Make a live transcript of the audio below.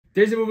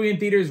There's a movie in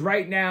theaters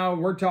right now.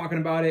 We're talking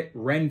about it.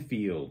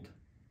 Renfield.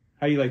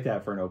 How do you like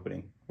that for an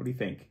opening? What do you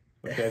think?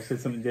 Okay, I've said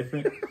something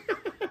different.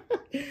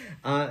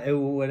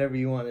 Whatever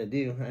you want to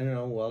do. I don't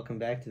know. Welcome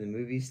back to the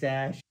movie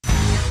stash.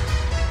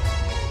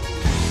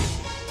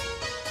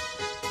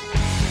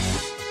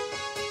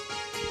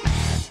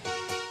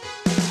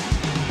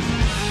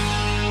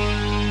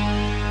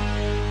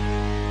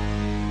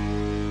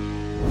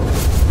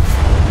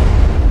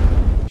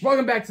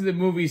 Welcome back to the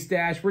movie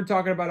stash. We're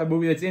talking about a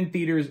movie that's in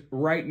theaters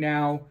right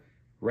now,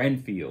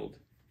 Renfield.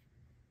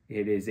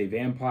 It is a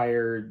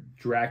vampire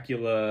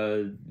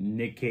Dracula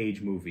Nick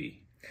Cage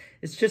movie.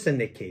 It's just a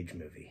Nick Cage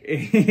movie.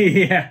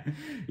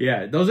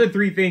 yeah. Those are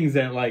three things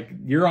that, like,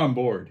 you're on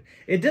board.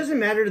 It doesn't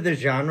matter the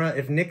genre.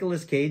 If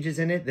Nicolas Cage is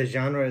in it, the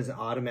genre is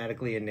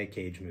automatically a Nick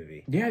Cage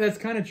movie. Yeah, that's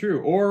kind of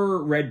true.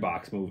 Or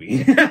Redbox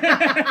movie.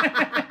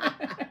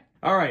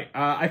 All right.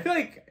 I feel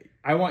like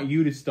I want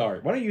you to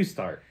start. Why don't you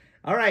start?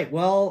 All right.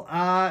 Well,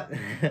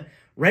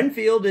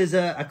 Renfield is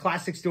a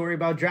classic story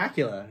about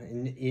Dracula.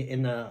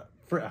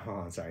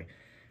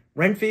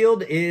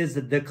 Renfield is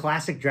the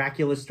classic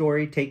Dracula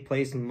story, take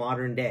place in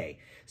modern day.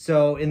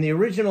 So in the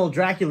original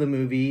Dracula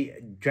movie,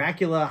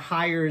 Dracula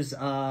hires,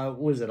 a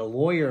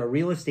lawyer, a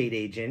real estate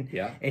agent,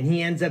 and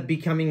he ends up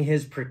becoming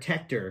his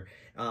protector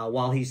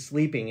while he's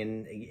sleeping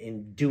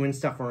and doing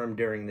stuff for him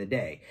during the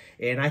day.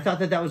 And I thought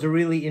that was a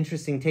really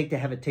interesting take to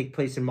have it take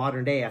place in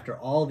modern day after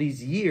all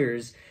these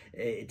years.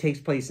 It takes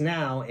place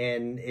now,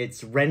 and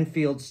it's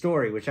Renfield's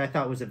story, which I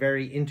thought was a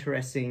very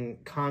interesting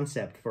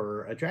concept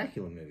for a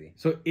Dracula movie.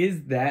 So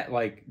is that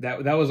like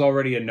that was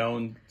already a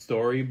known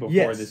story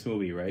before this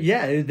movie, right?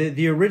 Yeah,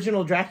 the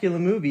original Dracula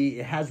movie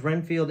has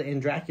Renfield and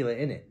Dracula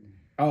in it.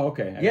 Oh,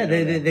 okay.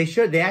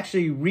 They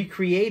actually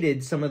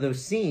recreated some of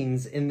those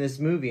scenes in this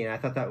movie, and I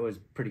thought that was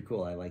pretty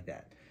cool. I like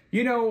that.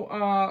 You know,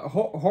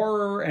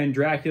 horror and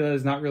Dracula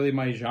is not really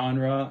my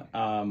genre.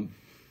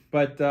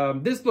 But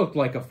this looked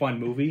like a fun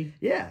movie.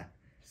 Yeah.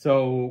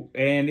 So,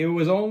 and it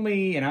was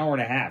only an hour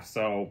and a half,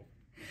 so.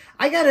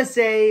 I gotta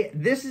say,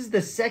 this is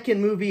the second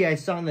movie I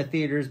saw in the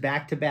theaters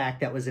back to back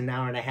that was an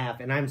hour and a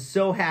half, and I'm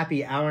so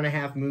happy hour and a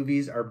half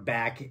movies are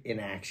back in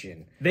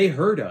action. They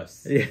heard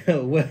us. Yeah,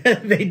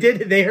 they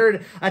did. They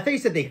heard. I thought you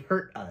said they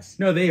hurt us.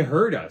 No, they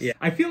heard us. Yeah.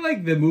 I feel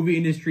like the movie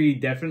industry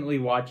definitely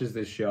watches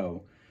this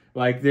show.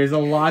 Like, there's a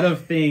lot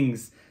of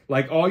things.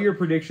 Like, all your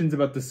predictions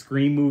about the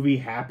Scream movie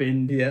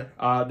happened. Yeah.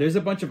 There's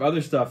a bunch of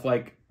other stuff,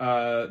 like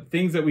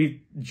things that we've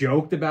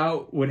joked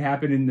about would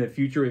happen in the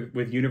future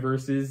with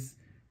universes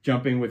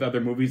jumping with other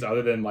movies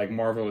other than, like,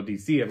 Marvel or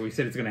DC. We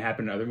said it's going to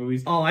happen in other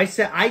movies. Oh, I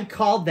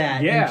called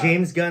that. Yeah. And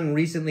James Gunn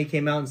recently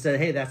came out and said,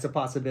 hey, that's a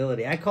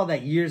possibility. I called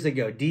that years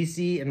ago.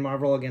 DC and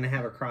Marvel are going to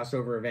have a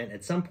crossover event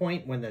at some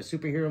point when the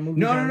superhero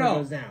movie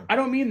goes down. I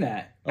don't mean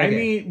that. Okay. I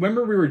mean,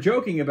 remember we were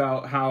joking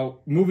about how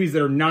movies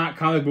that are not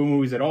comic book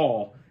movies at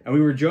all. And we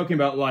were joking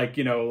about, like,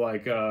 you know,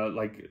 like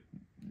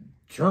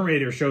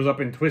Terminator shows up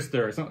in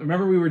Twister or something.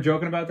 Remember we were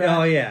joking about that?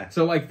 Oh, yeah.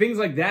 So, like, things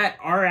like that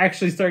are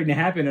actually starting to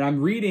happen. And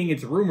I'm reading,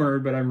 it's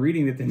rumored, but I'm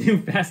reading that the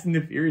new Fast and the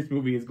Furious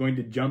movie is going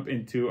to jump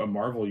into a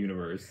Marvel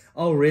universe.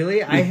 Oh,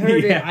 really? I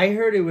heard I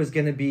heard it was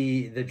going to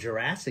be the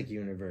Jurassic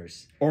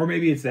universe. Or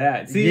maybe it's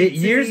that.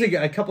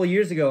 A couple of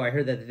years ago, I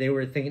heard that they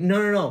were thinking,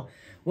 no.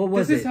 What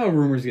was it? This is how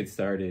rumors get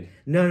started.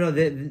 No,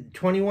 the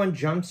 21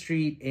 Jump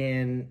Street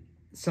and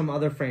some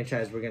other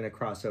franchise we're going to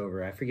cross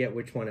over. I forget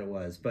which one it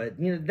was, but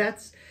you know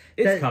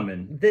it's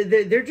coming.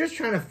 They're just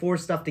trying to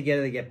force stuff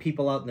together to get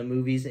people out in the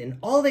movies, and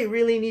all they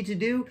really need to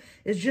do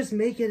is just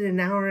make it an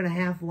hour and a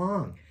half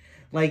long.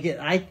 Like,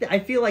 I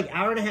feel like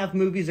hour and a half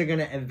movies are going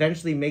to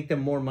eventually make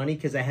them more money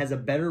because it has a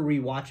better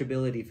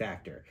rewatchability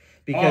factor.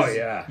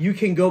 Because you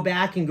can go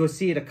back and go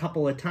see it a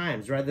couple of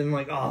times rather than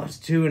like, oh, it's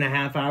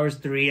 2.5 hours,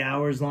 3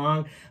 hours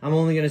long. I'm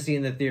only going to see it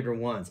in the theater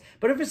once.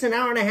 But if it's an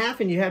hour and a half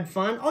and you had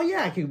fun, oh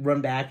yeah, I could run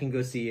back and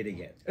go see it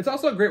again. It's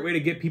also a great way to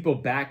get people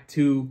back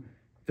to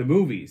the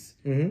movies.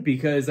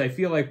 Because I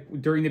feel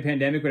like during the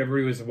pandemic, when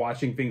everybody was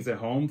watching things at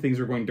home, things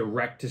were going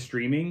direct to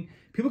streaming.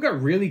 People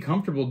got really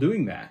comfortable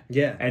doing that.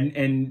 Yeah.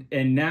 And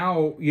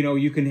now, you know,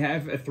 you can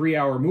have a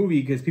 3-hour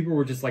movie because people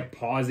were just like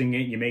pausing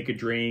it. You make a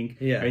drink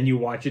and you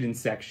watch it in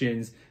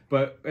sections.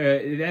 But,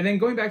 and then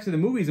going back to the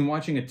movies and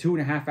watching a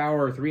 2.5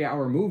 hour or 3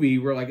 hour movie,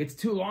 we're like, it's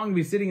too long to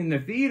be sitting in the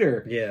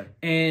theater. Yeah.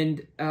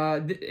 And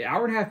the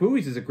hour and a half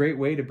movies is a great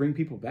way to bring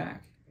people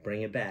back.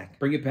 Bring it back.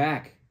 Bring it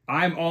back.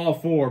 I'm all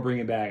for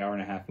bringing back hour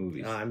and a half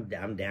movies. I'm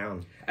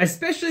down.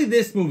 Especially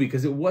this movie,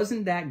 because it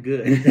wasn't that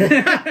good.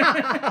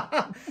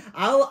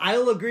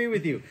 I'll agree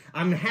with you.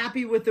 I'm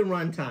happy with the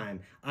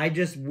runtime. I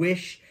just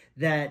wish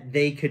that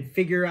they could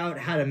figure out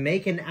how to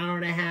make an hour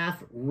and a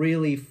half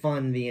really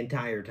fun the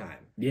entire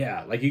time.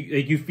 Yeah, like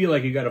you feel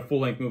like you got a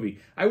full-length movie.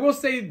 I will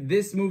say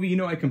this movie, you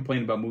know, I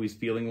complain about movies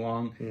feeling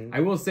long.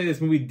 I will say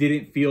this movie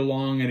didn't feel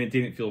long and it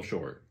didn't feel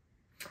short.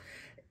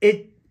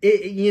 It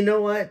you know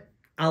what?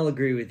 I'll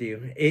agree with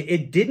you.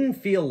 It didn't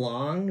feel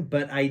long,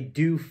 but I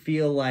do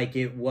feel like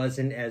it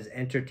wasn't as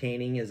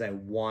entertaining as I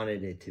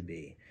wanted it to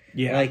be.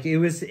 Yeah. Like it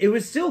was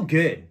still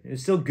good. It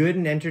was still good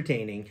and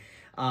entertaining.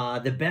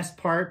 The best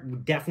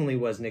part definitely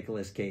was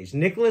Nicolas Cage.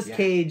 Nicolas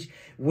Cage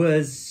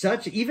was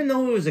such, even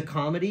though it was a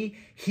comedy,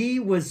 he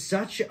was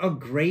such a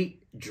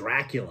great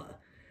Dracula.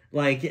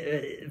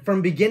 Like,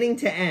 from beginning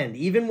to end,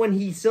 even when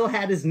he still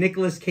had his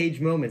Nicolas Cage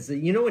moments.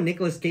 You know when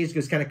Nicolas Cage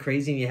goes kind of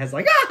crazy and he has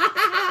like,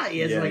 he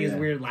has his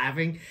weird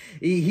laughing.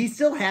 He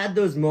still had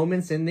those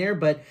moments in there,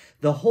 but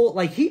the whole,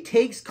 like, he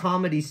takes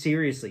comedy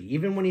seriously.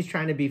 Even when he's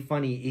trying to be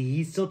funny,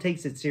 he still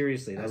takes it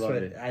seriously. That's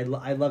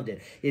I loved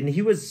it. And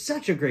he was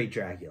such a great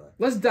Dracula.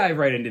 Let's dive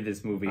right into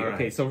this movie. All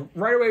okay, right. So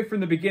right away from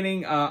the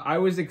beginning, I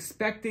was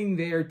expecting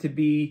there to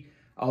be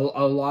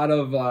a lot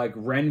of like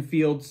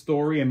Renfield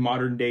story and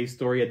modern day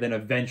story, and then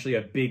eventually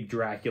a big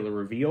Dracula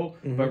reveal.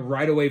 But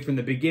right away from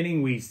the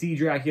beginning, we see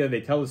Dracula,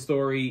 they tell the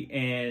story,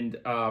 and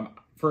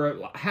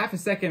for half a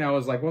second I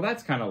was like, well,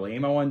 that's kind of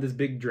lame. I wanted this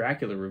big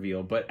Dracula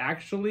reveal, but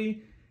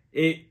actually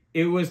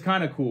it was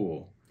kind of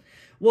cool.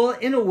 Well,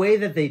 in a way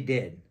that they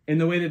did. In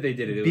the way that they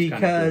did it, was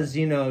because, cool.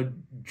 You know,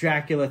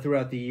 Dracula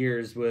throughout the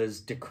years was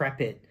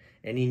decrepit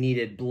and he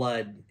needed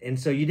blood. And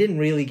so you didn't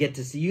really get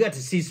to see, you got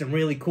to see some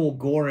really cool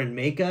gore and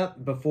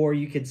makeup before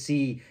you could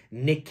see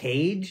Nick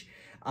Cage.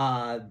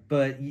 And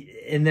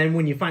then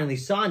when you finally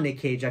saw Nick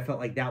Cage, I felt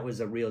like that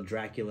was a real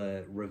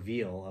Dracula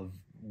reveal of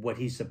what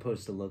he's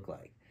supposed to look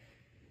like.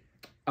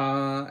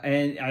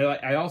 And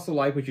I also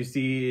like what you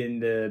see in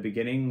the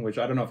beginning, which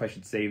I don't know if I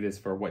should save this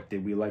for what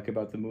did we like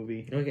about the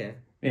movie. Okay.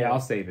 Yeah,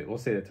 I'll save it. We'll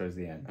save it towards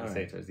the end. I'll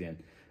say it towards the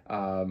end.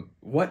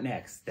 What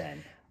next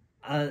then?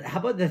 How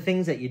about the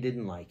things that you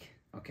didn't like?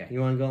 Okay.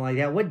 You want to go like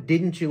that? What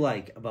didn't you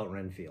like about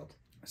Renfield?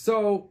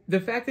 So,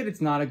 the fact that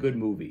it's not a good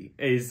movie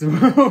is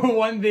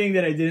one thing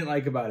that I didn't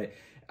like about it.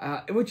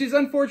 Which is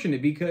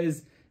unfortunate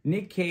because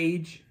Nick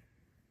Cage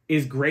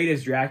is great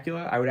as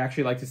Dracula. I would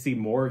actually like to see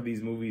more of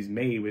these movies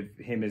made with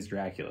him as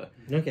Dracula.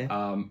 Okay.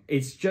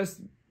 It's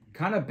just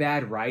kind of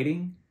bad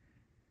writing.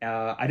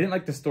 I didn't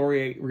like the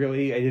story,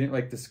 really. I didn't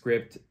like the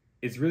script.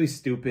 It's really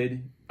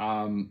stupid.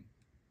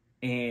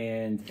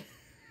 And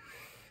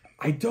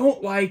I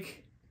don't like...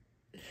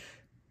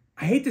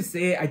 I hate to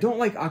say it, I don't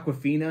like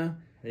Awkwafina.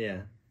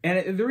 Yeah.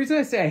 And the reason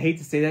I say I hate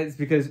to say that is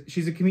because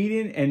she's a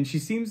comedian and she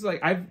seems like...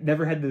 I've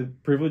never had the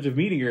privilege of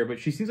meeting her, but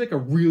she seems like a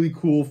really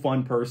cool,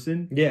 fun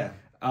person. Yeah.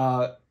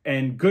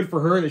 And good for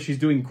her that she's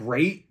doing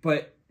great,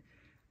 but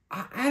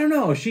I don't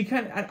know. She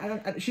kind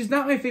of... she's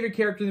not my favorite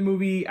character in the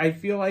movie. I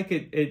feel like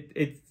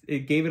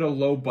it gave it a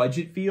low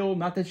budget feel.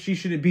 Not that she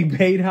shouldn't be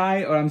paid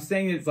high. Or I'm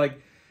saying it's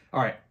like,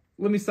 all right,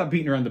 let me stop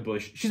beating around the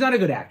bush. She's not a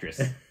good actress.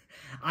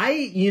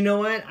 You know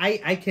what?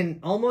 I can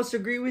almost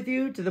agree with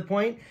you to the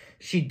point.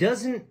 She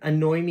doesn't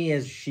annoy me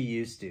as she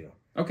used to.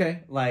 Okay.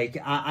 Like,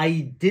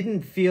 I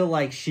didn't feel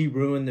like she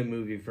ruined the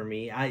movie for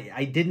me.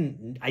 I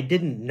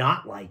didn't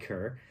not like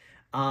her.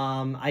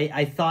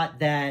 I thought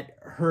that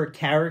her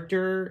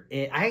character,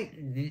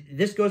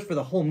 this goes for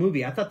the whole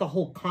movie. I thought the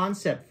whole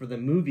concept for the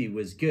movie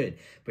was good,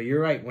 but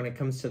you're right. When it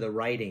comes to the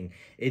writing,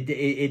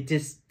 it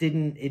just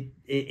didn't,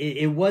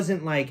 it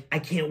wasn't like, I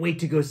can't wait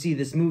to go see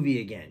this movie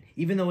again,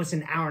 even though it's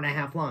an hour and a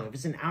half long. If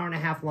it's an hour and a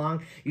half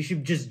long, you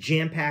should just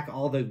jam pack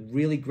all the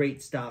really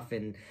great stuff.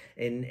 And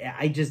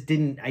I just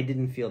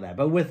didn't feel that.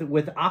 But with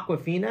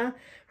Awkwafina,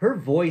 her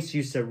voice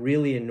used to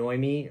really annoy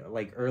me,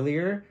 like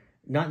earlier.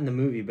 Not in the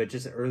movie, but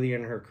just earlier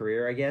in her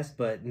career, I guess.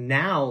 But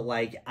now,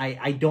 like,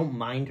 I don't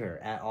mind her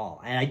at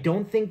all. And I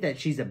don't think that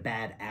she's a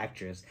bad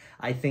actress.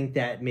 I think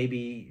that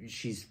maybe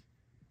she's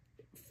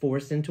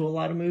forced into a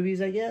lot of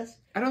movies, I guess.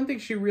 I don't think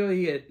she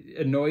really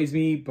annoys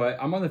me, but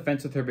I'm on the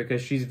fence with her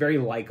because she's very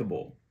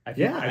likable.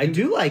 I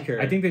do like her.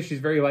 I think that she's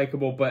very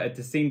likable, but at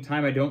the same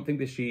time, I don't think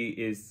that she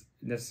is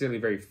necessarily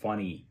very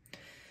funny.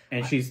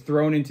 And she's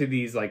thrown into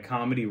these, like,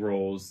 comedy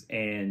roles,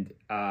 and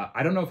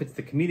I don't know if it's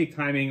the comedic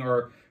timing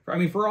or... I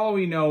mean, for all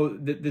we know,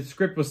 the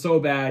script was so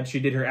bad, she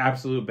did her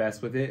absolute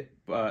best with it,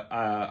 but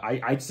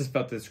I just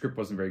felt the script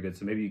wasn't very good,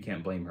 so maybe you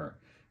can't blame her.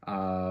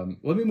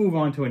 Let me move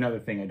on to another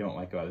thing I don't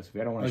like about this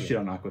movie. I don't want to shit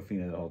on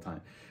Awkwafina the whole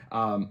time.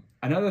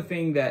 Another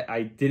thing that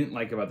I didn't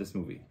like about this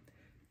movie.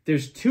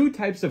 There's two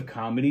types of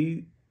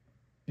comedy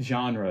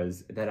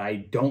genres that I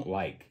don't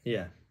like.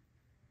 Yeah.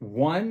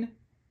 One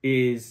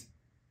is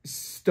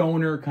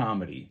stoner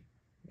comedy.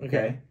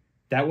 Okay?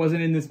 That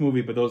wasn't in this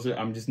movie, but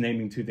I'm just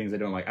naming two things I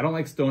don't like. I don't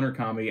like stoner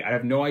comedy. I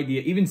have no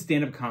idea, even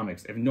stand-up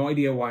comics, I have no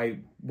idea why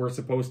we're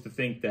supposed to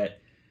think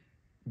that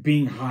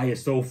being high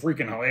is so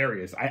freaking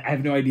hilarious. I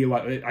have no idea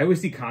why. I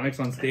always see comics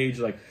on stage,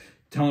 like,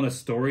 telling a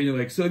story, and they're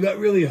like, so I got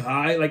really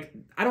high. Like,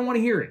 I don't want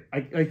to hear it.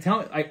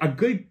 A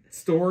good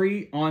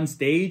story on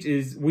stage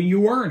is when you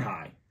weren't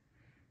high.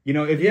 You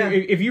know,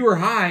 if you were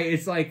high,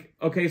 it's like,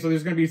 okay, so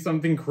there's going to be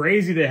something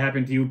crazy that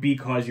happened to you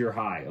because you're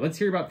high. Let's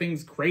hear about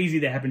things crazy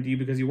that happened to you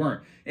because you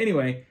weren't.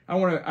 Anyway, I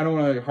don't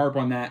want to harp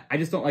on that. I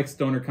just don't like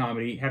stoner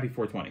comedy. Happy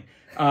 420.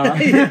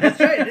 That's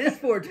right. It is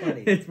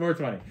 420. It's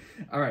 420.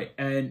 All right.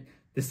 And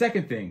the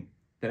second thing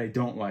that I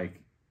don't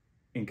like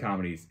in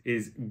comedies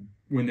is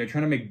when they're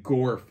trying to make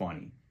gore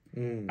funny.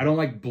 I don't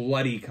like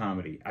bloody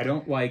comedy. I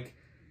don't like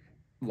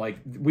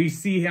we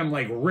see him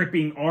like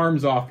ripping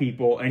arms off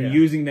people and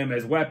using them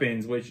as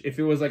weapons, which if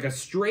it was like a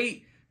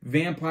straight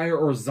vampire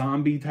or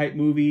zombie type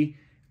movie,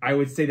 I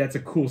would say that's a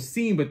cool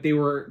scene, but they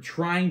were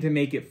trying to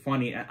make it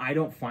funny, and I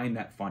don't find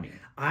that funny.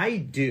 I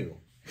do.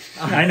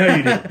 I know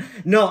you do.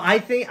 No, I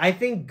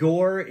think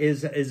gore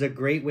is a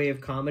great way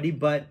of comedy,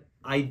 but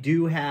I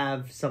do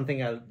have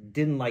something I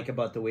didn't like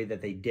about the way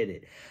that they did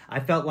it. I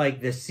felt like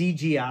the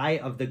CGI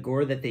of the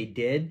gore that they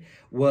did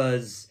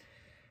was...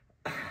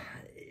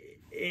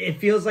 It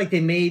feels like they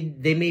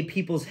made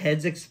people's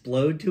heads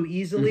explode too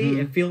easily.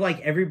 It feels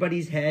like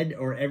everybody's head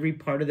or every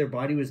part of their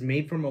body was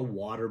made from a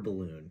water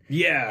balloon.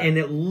 Yeah. And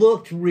it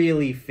looked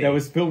really fake. That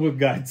was filled with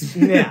guts.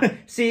 Yeah.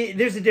 See,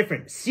 there's a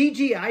difference.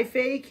 CGI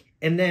fake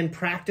and then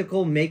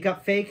practical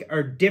makeup fake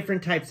are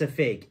different types of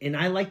fake. And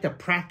I like the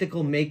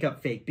practical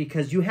makeup fake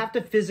because you have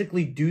to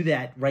physically do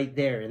that right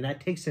there. And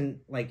that takes a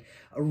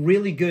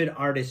really good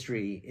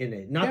artistry in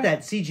it. Not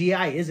that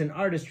CGI isn't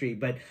artistry,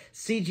 but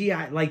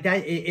CGI like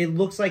that, it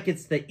looks like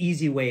it's the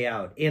easy way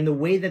out. And the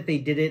way that they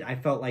did it, I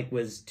felt like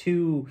was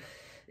too...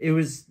 It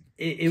was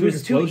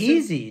too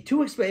easy.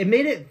 It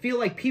made it feel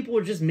like people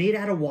were just made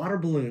out of water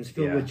balloons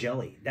filled with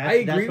jelly.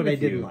 That's what I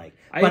didn't like.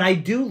 But I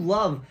do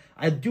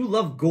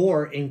love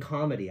gore in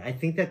comedy. I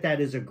think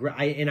that is a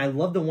great... And I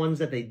love the ones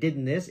that they did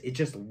in this. It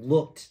just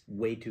looked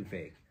way too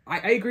fake.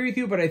 I agree with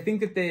you, but I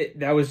think that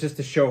that was just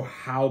to show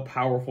how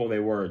powerful they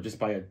were, just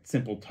by a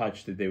simple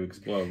touch that they would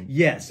explode.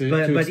 Yes, to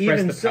but express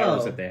even the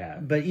powers so, that they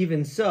have. But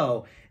even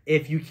so,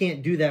 if you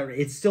can't do that,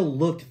 it still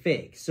looked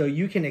fake. So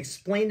you can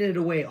explain it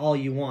away all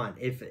you want.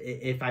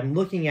 If I'm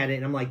looking at it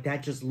and I'm like,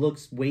 that just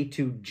looks way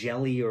too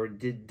jelly, or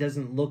it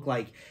doesn't look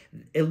like...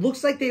 It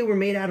looks like they were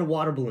made out of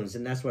water balloons,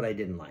 and that's what I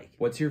didn't like.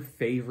 What's your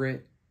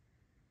favorite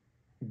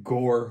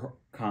gore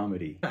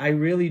comedy? I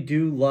really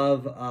do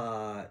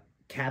love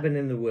Cabin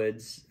in the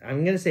Woods.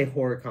 I'm going to say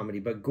horror comedy,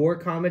 but gore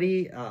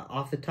comedy,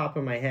 off the top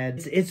of my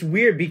head, it's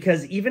weird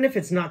because even if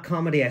it's not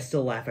comedy, I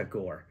still laugh at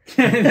gore.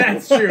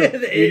 That's true.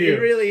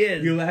 It really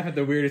is. You laugh at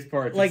the weirdest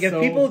parts. Like if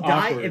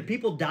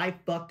people die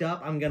fucked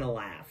up, I'm going to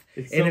laugh.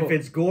 And so... if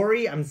it's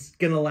gory, I'm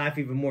going to laugh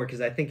even more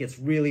because I think it's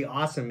really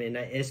awesome, and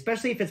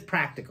especially if it's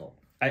practical.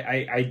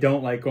 I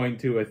don't like going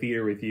to a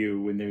theater with you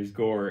when there's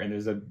gore and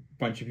there's a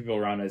bunch of people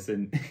around us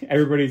and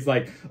everybody's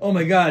like, oh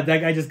my God,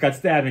 that guy just got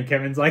stabbed, and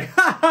Kevin's like,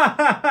 ha ha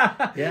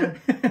ha. Yeah.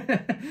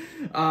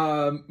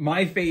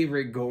 My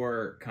favorite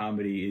gore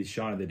comedy is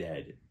Shaun of the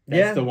Dead.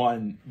 That's the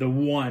one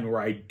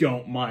where I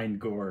don't mind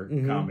gore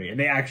comedy, and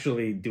they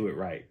actually do it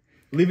right.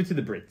 Leave it to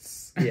the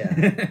Brits.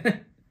 Yeah.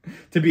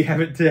 to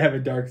have a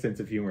dark sense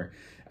of humor.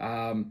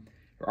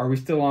 Are we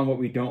still on what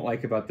we don't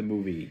like about the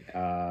movie?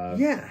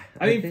 Yeah.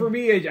 I mean, for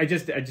me, I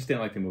just didn't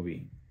like the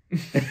movie.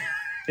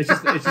 It's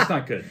just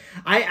not good.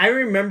 I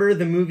remember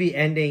the movie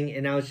ending,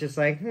 and I was just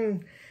like,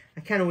 I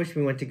kind of wish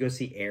we went to go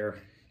see Air.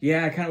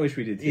 Yeah, I kind of wish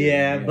we did too.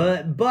 Yeah,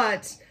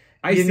 but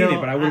I seen it,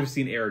 but I would have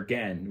seen Air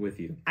again with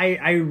you.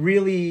 I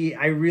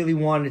really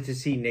wanted to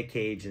see Nick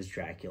Cage as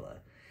Dracula.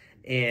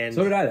 And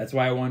so did I. That's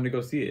why I wanted to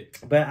go see it.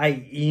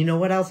 But you know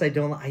what else I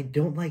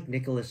don't like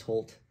Nicholas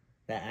Hoult,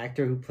 that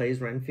actor who plays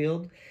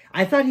Renfield.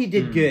 I thought he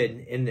did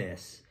good in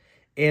this.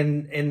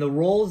 And the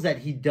roles that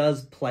he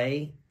does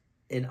play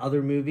in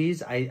other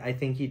movies, I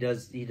think he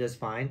does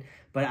fine.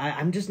 But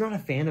I'm just not a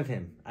fan of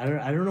him. I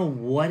don't know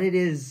what it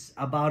is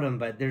about him,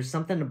 but there's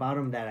something about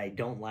him that I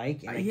don't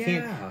like, and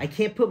I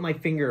can't put my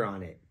finger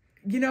on it.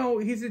 You know,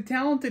 he's a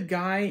talented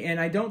guy, and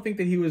I don't think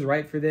that he was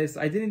right for this.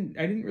 I didn't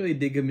really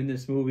dig him in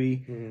this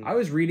movie. I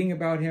was reading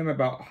about him,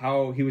 about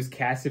how he was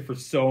casted for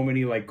so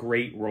many like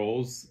great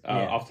roles.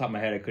 Off the top of my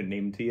head, I couldn't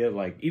name them to you.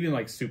 Like even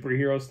like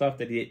superhero stuff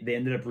that they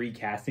ended up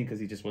recasting because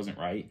he just wasn't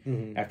right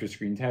after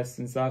screen tests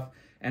and stuff.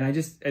 And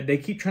they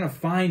keep trying to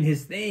find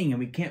his thing, and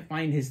we can't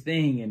find his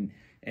thing.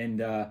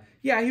 And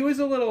he was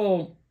a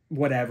little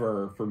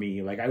whatever for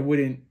me. Like I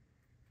wouldn't.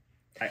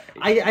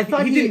 I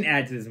thought he didn't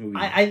add to this movie.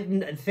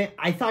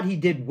 I thought he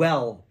did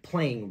well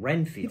playing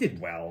Renfield. He did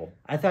well.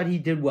 I thought he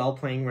did well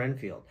playing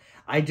Renfield.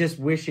 I just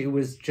wish it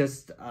was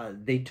just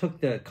they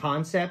took the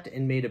concept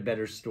and made a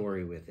better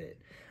story with it.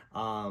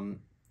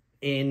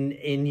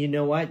 And you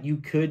know what? You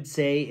could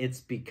say it's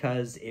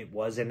because it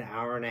was an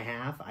hour and a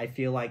half. I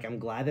feel like I'm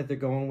glad that they're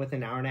going with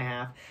an hour and a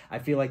half. I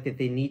feel like that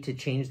they need to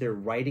change their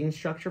writing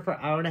structure for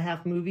hour and a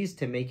half movies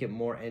to make it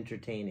more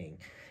entertaining.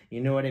 You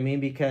know what I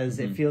mean? Because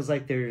it feels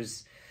like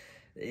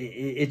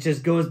it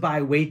just goes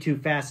by way too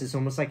fast. It's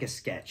almost like a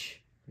sketch.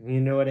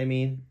 You know what I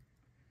mean?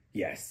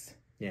 Yes.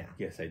 Yeah.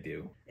 Yes, I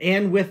do.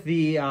 And with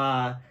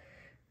the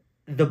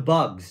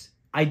bugs,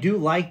 I do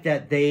like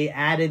that they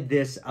added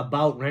this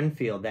about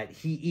Renfield, that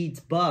he eats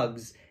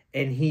bugs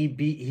and he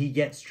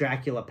gets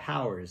Dracula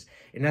powers.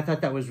 And I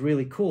thought that was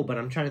really cool, but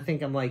I'm trying to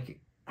think, I'm like,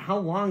 how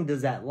long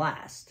does that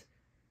last?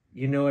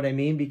 You know what I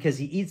mean? Because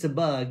he eats a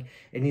bug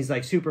and he's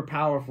like super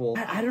powerful.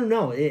 I don't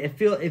know. It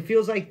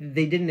feels like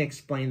they didn't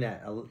explain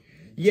that.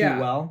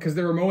 well. Because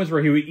there were moments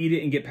where he would eat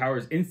it and get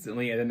powers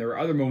instantly, and then there were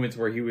other moments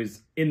where he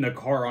was in the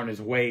car on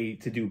his way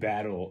to do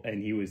battle,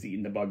 and he was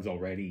eating the bugs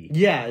already.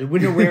 Yeah,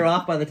 wouldn't it wear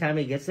off by the time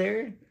he gets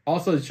there?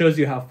 Also, it shows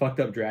you how fucked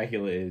up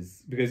Dracula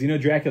is. Because,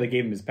 Dracula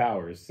gave him his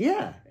powers.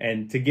 Yeah.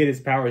 And to get his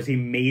powers, he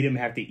made him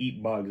have to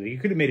eat bugs. Like, you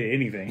could have made it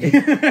anything.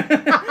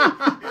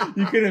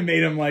 You could have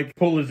made him,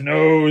 pull his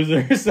nose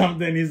or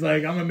something. He's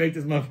like, I'm going to make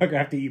this motherfucker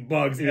have to eat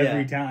bugs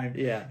every time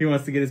he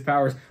wants to get his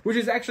powers. Which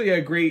is actually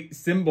a great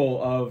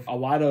symbol of a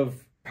lot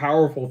of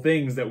powerful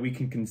things that we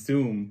can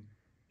consume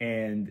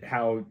and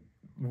how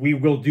we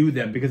will do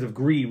them. Because of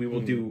greed, we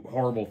will do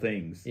horrible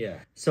things. Yeah.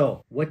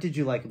 So, what did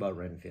you like about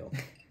Renfield?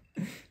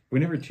 We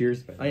never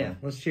cheers. Oh, yeah.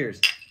 Let's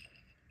cheers.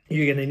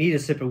 You're going to need a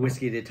sip of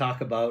whiskey to talk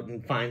about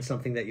and find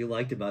something that you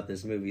liked about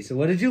this movie. So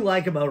what did you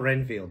like about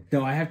Renfield?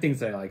 No, I have things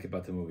that I like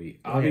about the movie.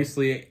 Okay.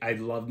 Obviously, I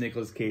love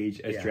Nicolas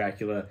Cage as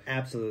Dracula.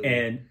 Absolutely.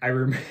 And I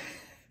remember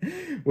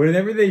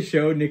whenever they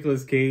showed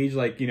Nicolas Cage,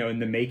 in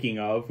the making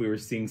of, we were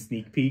seeing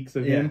sneak peeks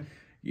of him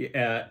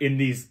in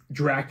these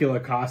Dracula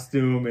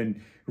costume and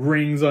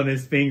rings on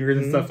his fingers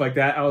and stuff like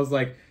that. I was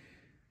like,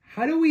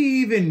 how do we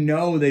even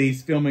know that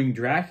he's filming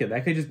Dracula?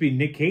 That could just be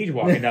Nick Cage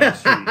walking down the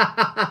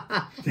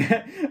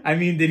street. I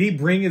mean, did he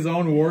bring his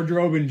own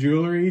wardrobe and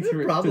jewelry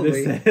to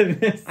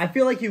this? I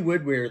feel like he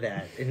would wear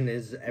that in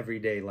his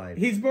everyday life.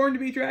 He's born to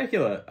be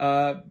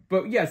Dracula.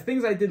 But yes,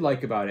 things I did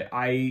like about it.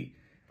 I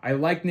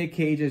like Nick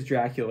Cage as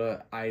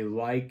Dracula. I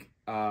like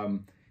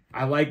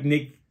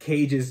Nick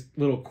Cage's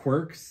little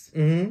quirks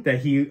that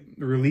he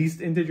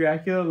released into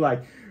Dracula,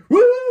 like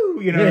woo!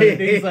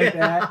 Things like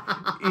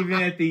that.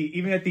 Even at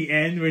the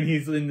end when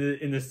he's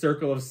in the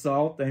circle of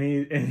salt and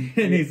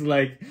he's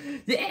like,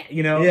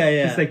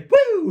 he's like,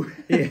 woo!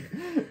 Yeah.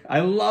 I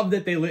love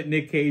that they let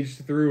Nick Cage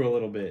through a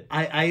little bit.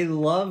 I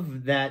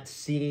love that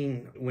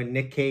scene when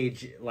Nick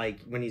Cage,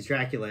 when he's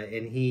Dracula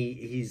and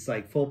he's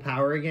full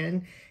power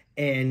again,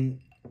 and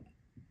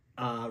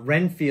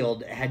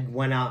Renfield had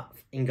went out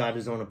and got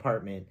his own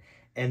apartment.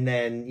 And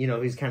then,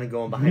 he's kind of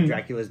going behind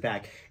Dracula's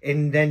back.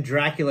 And then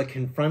Dracula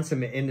confronts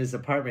him in his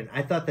apartment.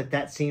 I thought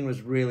that scene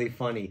was really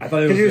funny. I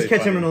thought it was because he was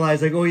catching him in the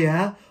lies, like, oh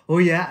yeah?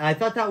 I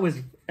thought that was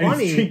funny. And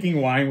he's drinking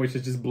wine, which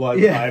is just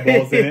blood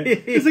eyeballs in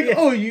it. It's like,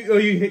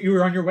 you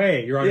were on your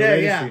way. You're on your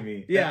way to see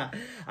me. Yeah.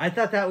 I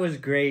thought that was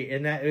great.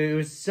 And that it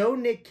was so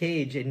Nick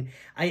Cage. And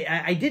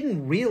I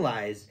didn't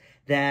realize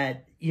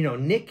that,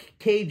 Nick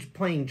Cage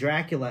playing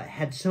Dracula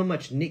had so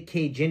much Nick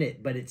Cage in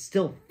it, but it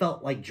still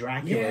felt like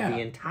Dracula the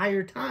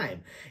entire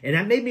time. And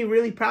that made me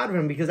really proud of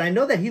him because I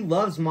know that he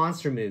loves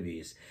monster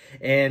movies.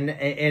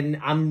 And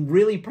I'm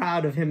really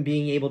proud of him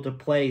being able to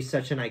play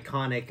such an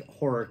iconic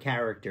horror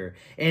character.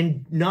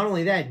 And not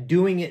only that,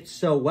 doing it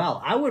so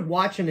well. I would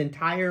watch an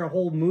entire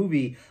whole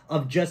movie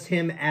of just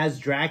him as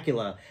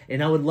Dracula.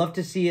 And I would love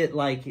to see it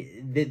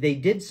they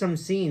did some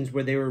scenes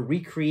where they were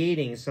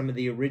recreating some of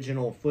the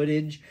original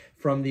footage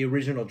from the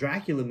original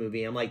Dracula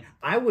movie. I'm like,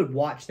 I would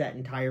watch that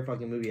entire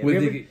fucking movie.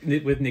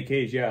 With Nick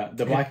Cage,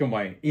 the black and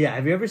white. Yeah,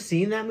 have you ever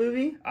seen that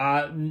movie?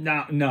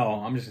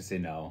 No. I'm just gonna say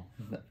no.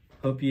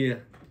 Hope you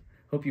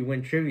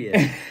win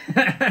trivia.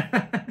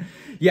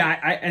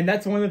 And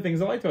that's one of the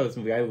things I liked about this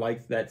movie. I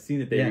liked that scene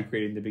that they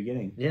recreated in the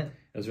beginning. Yeah.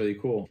 That was really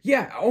cool.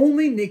 Yeah,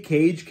 only Nick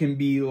Cage can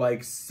be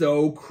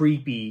so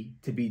creepy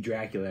to be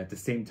Dracula at the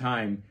same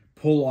time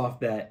pull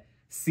off that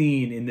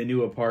scene in the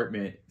new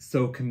apartment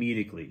so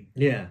comedically.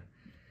 Yeah.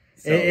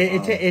 So,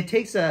 it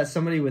takes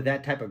somebody with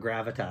that type of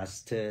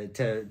gravitas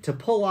to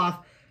pull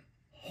off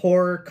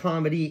horror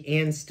comedy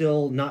and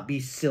still not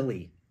be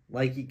silly,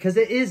 because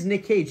it is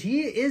Nick Cage.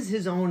 He is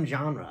his own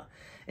genre,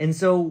 and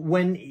so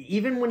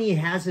even when he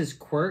has his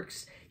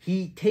quirks,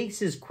 he takes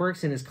his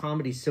quirks and his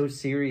comedy so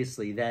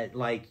seriously that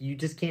you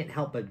just can't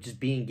help but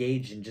just be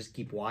engaged and just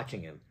keep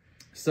watching him.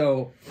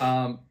 So,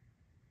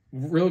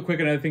 real quick,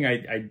 another thing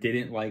I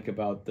didn't like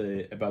about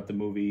the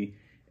movie.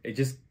 It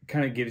just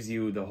kind of gives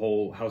you the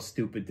whole how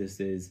stupid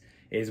this is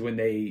when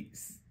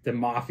the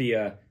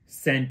mafia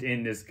sent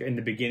in this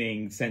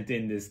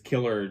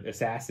killer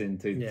assassin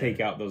to take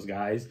out those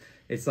guys.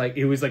 It's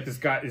it was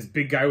this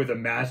big guy with a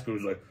mask who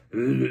was like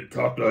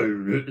talk like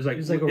it was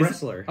like a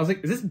wrestler. I was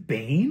like, is this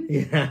Bane?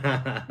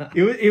 Yeah.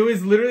 It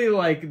was literally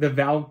like the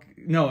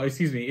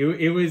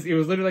it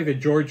was literally like the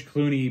George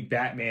Clooney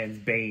Batman's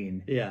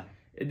Bane. Yeah.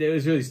 It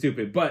was really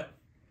stupid, but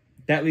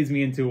that leads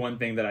me into one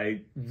thing that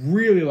I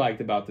really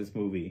liked about this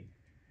movie.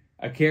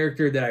 A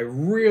character that I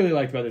really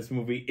liked about this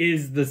movie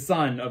is the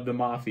son of the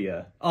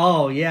mafia.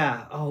 Oh,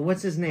 yeah. Oh,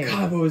 what's his name?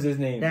 God, what was his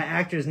name? That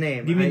actor's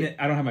name. Do you mean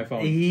I don't have my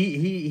phone.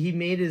 He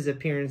made his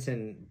appearance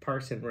in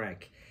Parks and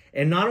Rec.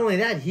 And not only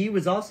that, he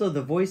was also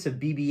the voice of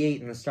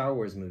BB-8 in the Star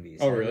Wars movies.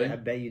 Oh, really? I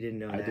bet you didn't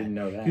know that. I didn't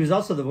know that. He was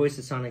also the voice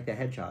of Sonic the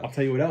Hedgehog. I'll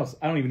tell you what else.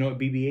 I don't even know what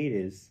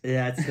BB-8 is.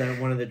 That's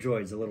one of the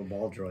droids, a little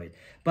ball droid.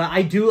 But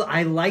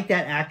I like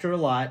that actor a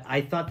lot.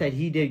 I thought that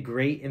he did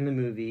great in the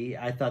movie.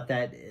 I thought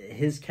that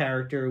his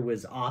character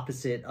was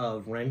opposite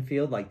of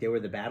Renfield, they were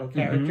the battle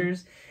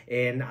characters.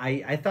 And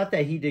I thought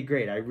that he did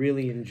great. I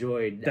really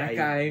enjoyed that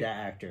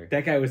actor.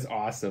 That guy was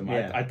awesome.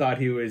 Yeah. I thought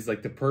he was the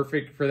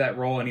perfect for that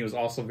role, and he was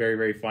also very,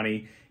 very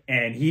funny.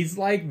 And he's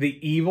like the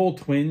evil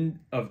twin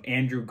of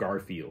Andrew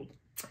Garfield.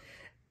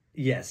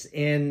 Yes,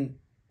 and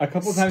a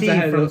couple times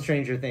Steve from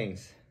Stranger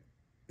Things.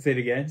 Say it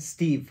again.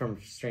 Steve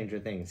from Stranger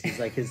Things. He's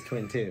like his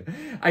twin too.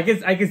 I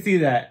can see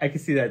that. I can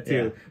see that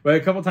too. Yeah. But a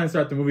couple times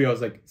throughout the movie, I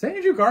was like, "Is that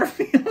Andrew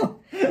Garfield?"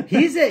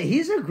 he's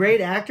a great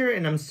actor,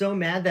 and I'm so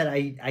mad that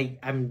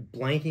I'm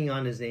blanking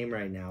on his name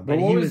right now. But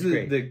he was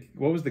great.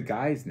 What was the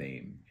guy's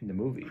name in the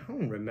movie? I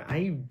don't remember.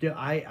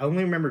 I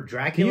only remember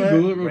Dracula. Can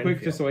you Google it real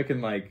quick just so I can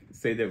like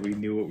say that we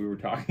knew what we were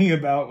talking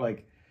about?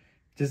 Like,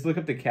 just look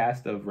up the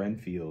cast of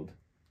Renfield.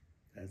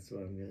 That's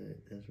what I'm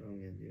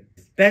gonna do.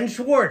 Ben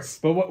Schwartz.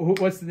 But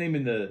what's the name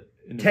in the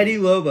Teddy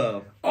movie?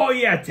 Lobo. Oh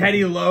yeah,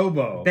 Teddy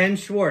Lobo. Ben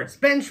Schwartz.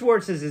 Ben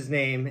Schwartz is his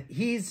name.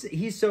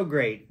 He's so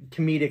great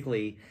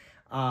comedically.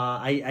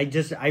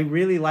 I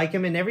really like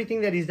him in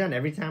everything that he's done.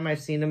 Every time I've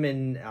seen him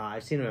in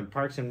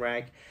Parks and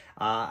Rec.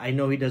 I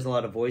know he does a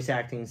lot of voice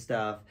acting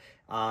stuff.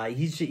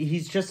 He's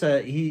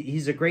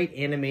a great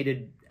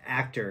animated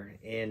actor,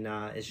 and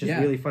it's just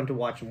really fun to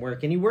watch him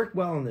work, and he worked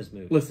well in this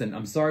movie. Listen,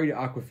 I'm sorry to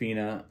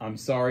Awkwafina.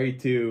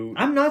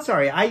 I'm not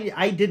sorry.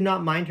 I did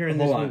not mind her in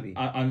this movie.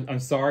 I'm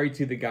sorry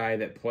to the guy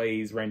that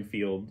plays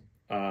Renfield,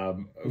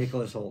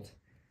 Nicholas Hoult.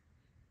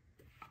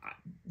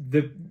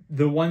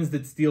 The ones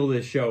that steal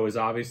this show is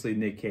obviously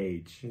Nick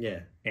Cage,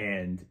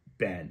 and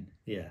Ben,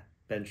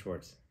 Ben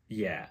Schwartz,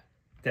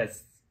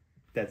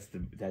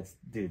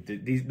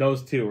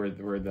 those two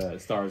were the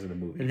stars of the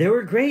movie. They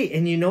were great,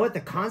 and you know what? The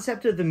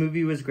concept of the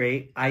movie was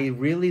great. I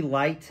really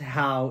liked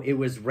how it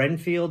was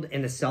Renfield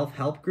in a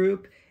self-help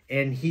group,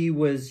 and he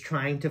was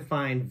trying to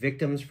find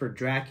victims for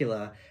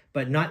Dracula,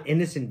 but not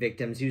innocent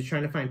victims. He was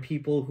trying to find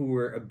people who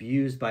were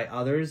abused by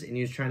others, and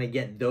he was trying to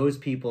get those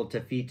people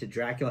to feed to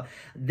Dracula.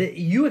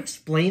 You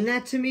explained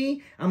that to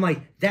me, I'm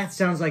like, that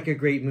sounds like a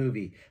great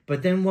movie.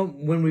 But then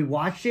when we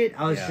watched it,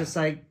 I was just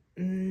like,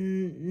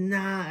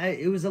 nah,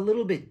 it was a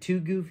little bit too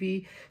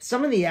goofy.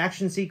 Some of the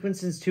action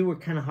sequences too were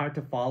kind of hard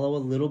to follow a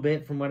little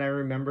bit from what I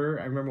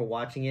remember. I remember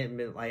watching it and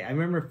I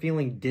remember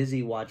feeling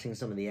dizzy watching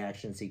some of the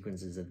action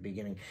sequences at the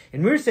beginning.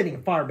 And we were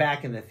sitting far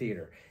back in the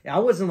theater. I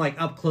wasn't like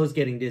up close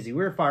getting dizzy.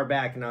 We were far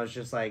back, and I was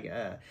just like,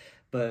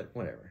 but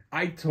whatever.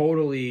 I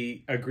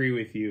totally agree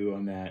with you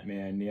on that,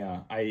 man.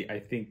 Yeah,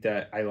 I think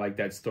that I like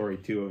that story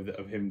too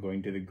of him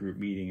going to the group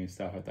meeting and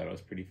stuff. I thought it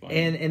was pretty funny.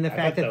 And the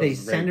fact that they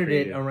centered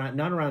it around,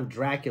 not around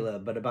Dracula,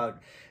 but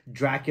about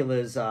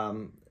Dracula's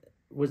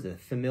was it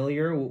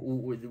familiar?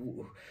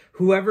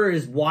 Whoever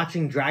is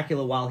watching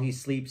Dracula while he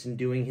sleeps and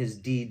doing his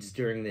deeds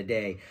during the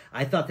day.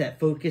 I thought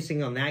that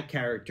focusing on that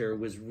character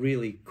was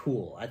really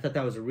cool. I thought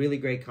that was a really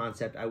great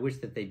concept. I wish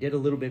that they did a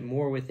little bit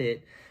more with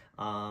it.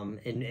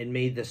 And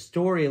made the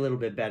story a little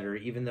bit better,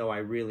 even though I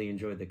really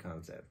enjoyed the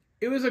concept.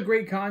 It was a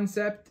great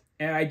concept,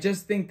 and I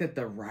just think that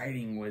the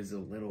writing was a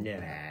little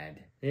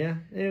bad. Yeah.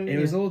 It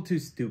was a little too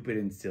stupid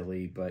and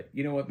silly, but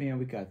you know what, man?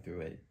 We got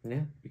through it.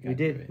 Yeah, we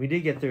did. We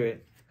did get through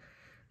it.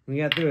 We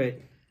got through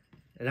it.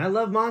 And I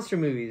love monster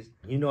movies.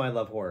 You know I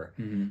love horror.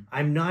 Mm-hmm.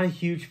 I'm not a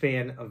huge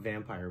fan of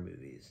vampire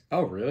movies.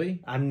 Oh,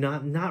 really? I'm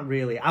not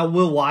really. I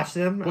will watch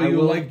them. Well,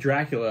 you like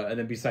Dracula, and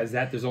then besides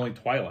that, there's only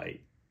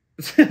Twilight.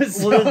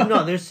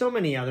 Well, there's so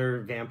many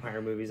other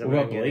vampire movies. What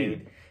about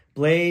Blade?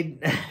 Blade,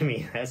 I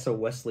mean, that's a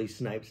Wesley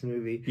Snipes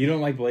movie. You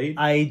don't like Blade?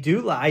 I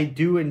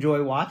do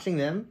enjoy watching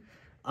them.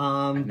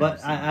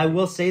 But I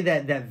will say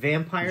that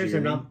vampires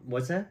are not...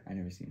 What's that? I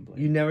never seen Blade.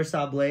 You never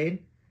saw Blade?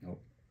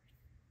 Nope.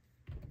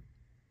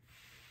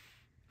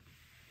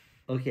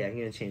 Okay, I'm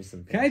going to change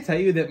some things. Can I tell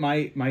you that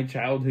my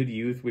childhood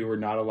youth, we were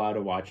not allowed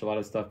to watch a lot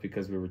of stuff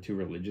because we were too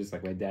religious.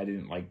 Like, my dad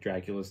didn't like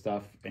Dracula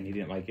stuff, and he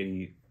didn't like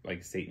any...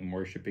 like Satan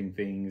worshipping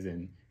things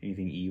and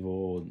anything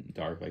evil and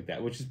dark like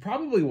that, which is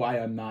probably why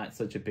I'm not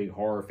such a big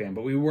horror fan.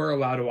 But we were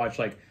allowed to watch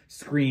like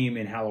Scream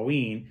and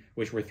Halloween,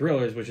 which were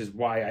thrillers, which is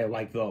why I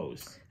like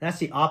those. That's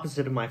the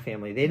opposite of my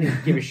family. They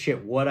didn't give a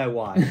shit what I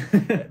watched.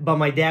 But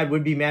my dad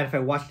would be mad if I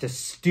watched a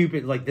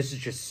stupid, like, this is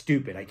just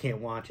stupid, I can't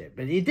watch it.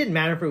 But it didn't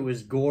matter if it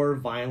was gore,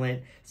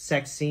 violent,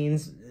 sex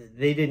scenes.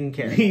 They didn't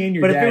care. Me and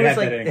your dad have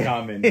that in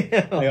common.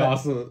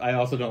 I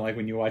also don't like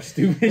when you watch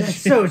stupid shit. That's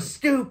so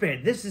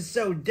stupid. This is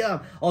so dumb.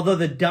 Although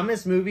the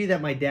dumbest movie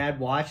that my dad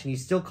watched, and he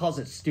still calls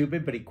it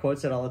stupid, but he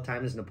quotes it all the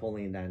time, is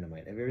Napoleon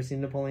Dynamite. Have you ever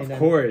seen Napoleon Dynamite? Of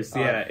course,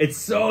 yeah. It's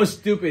so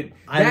stupid.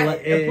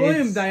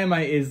 Napoleon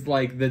Dynamite is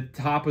like the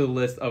top of the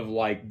list of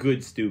like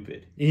good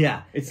stupid.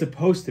 Yeah. It's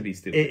supposed to be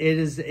stupid.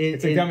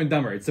 It's like Dumb and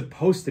Dumber. It's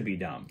supposed to be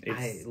dumb.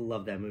 I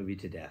love that movie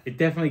to death. It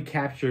definitely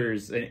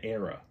captures an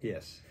era.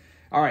 Yes.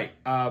 All right.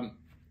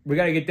 We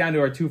got to get down to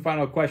our two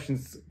final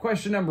questions.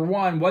 Question number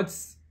one,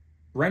 what's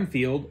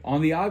Renfield on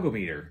the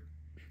Agometer?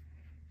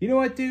 You know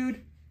what,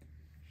 dude?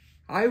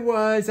 I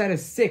was at a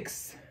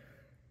 6,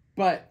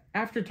 but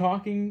after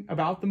talking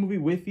about the movie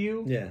with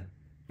you,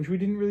 which we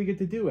didn't really get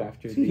to do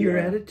after the you're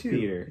at a 2.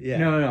 Theater. Yeah.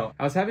 No.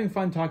 I was having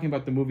fun talking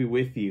about the movie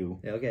with you.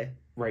 Okay.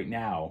 Right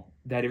now,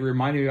 that it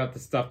reminded me about the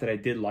stuff that I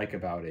did like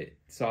about it.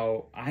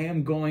 So I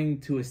am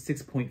going to a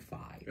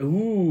 6.5.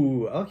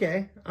 Ooh,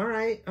 okay. All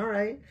right.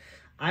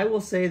 I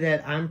will say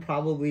that I'm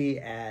probably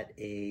at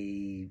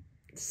a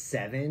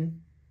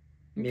 7.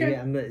 Maybe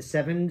I'm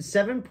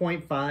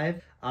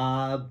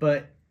 7.5.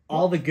 But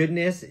all the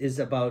goodness is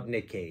about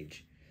Nick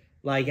Cage.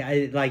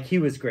 Like he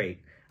was great.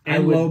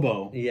 And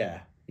Lobo.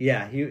 Yeah.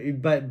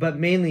 But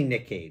mainly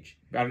Nick Cage.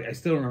 I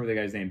still don't remember the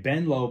guy's name.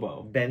 Ben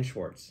Lobo. Ben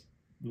Schwartz.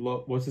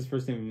 What's his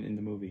first name in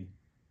the movie?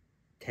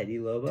 Teddy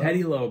Lobo.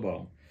 Teddy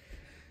Lobo.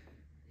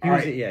 He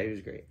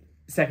was great.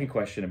 Second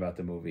question about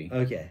the movie.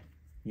 Okay.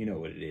 You know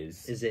what it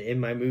is. Is it in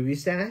my movie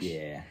stash?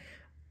 Yeah.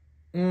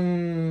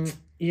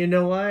 You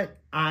know what?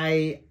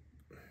 I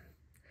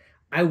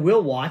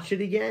will watch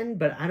it again,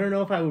 but I don't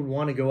know if I would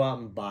want to go out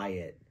and buy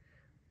it.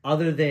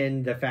 Other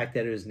than the fact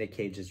that it was Nick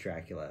Cage's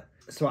Dracula.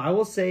 So I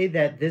will say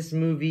that this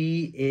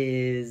movie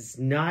is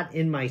not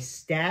in my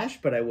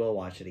stash, but I will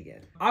watch it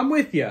again. I'm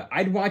with you.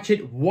 I'd watch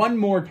it one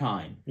more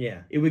time. Yeah.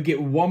 It would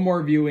get one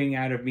more viewing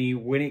out of me.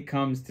 When it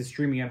comes to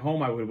streaming at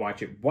home, I would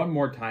watch it one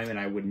more time, and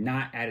I would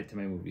not add it to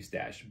my movie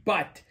stash.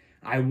 But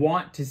I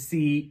want to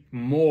see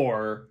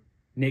more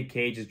Nick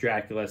Cage's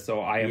Dracula,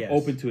 so I am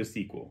open to a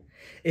sequel.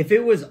 If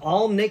it was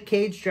all Nick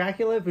Cage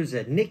Dracula, if it was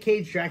a Nick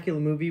Cage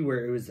Dracula movie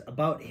where it was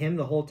about him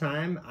the whole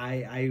time,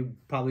 I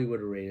probably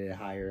would have rated it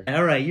higher.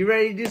 All right, you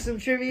ready to do some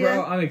trivia?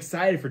 Bro, I'm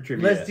excited for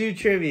trivia. Let's do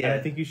trivia. And I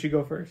think you should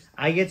go first.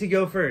 I get to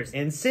go first.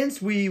 And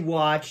since we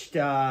watched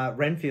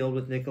Renfield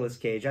with Nicolas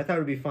Cage, I thought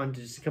it would be fun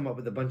to just come up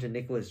with a bunch of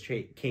Nicolas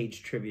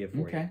Cage trivia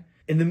for you.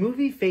 In the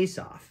movie Face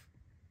Off,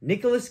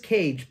 Nicolas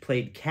Cage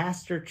played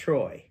Castor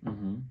Troy.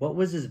 Mm-hmm. What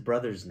was his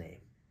brother's name?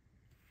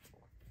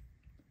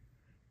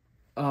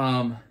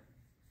 Oh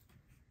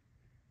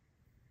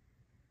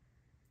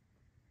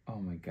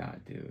my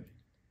god, dude.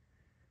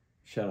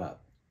 Shut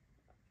up.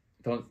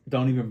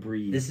 Don't even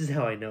breathe. This is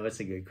how I know it's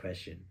a good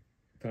question.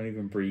 Don't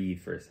even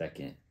breathe for a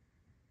second.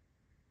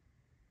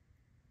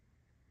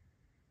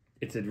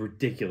 It's a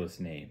ridiculous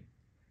name.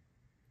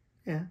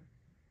 Yeah.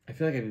 I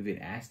feel like I've even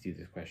asked you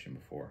this question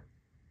before.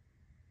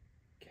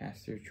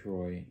 Castor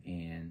Troy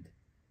and...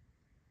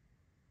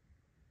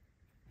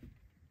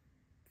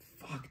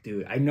 Fuck,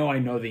 dude. I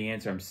know the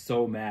answer. I'm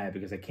so mad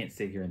because I can't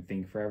sit here and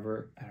think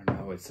forever. I don't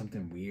know. It's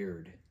something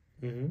weird.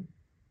 Mm-hmm.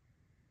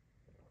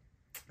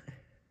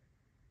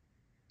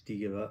 Do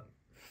you give up?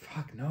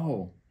 Fuck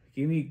no.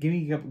 Give me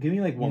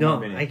like one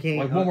more minute. I can't.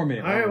 Like one more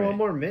minute. All right, one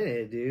more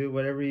minute, dude.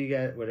 Whatever you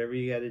got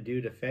to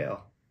do to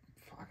fail.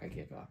 Fuck, I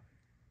give up.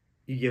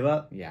 You give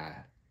up?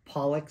 Yeah.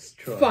 Pollux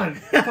Troy. Fuck.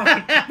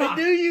 Fuck.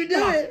 Dude, you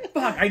knew it.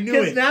 Fuck, I knew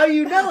it. Because now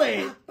you know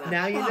it.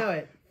 Now you know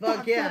it.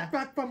 Fuck yeah.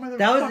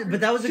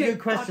 That was a good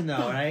question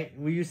though, right?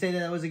 Will you say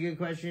that was a good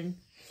question?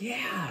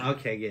 Yeah.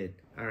 Okay, good.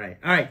 All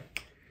right.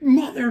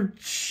 Mother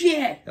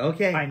shit.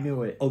 Okay. I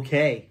knew it.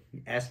 Okay.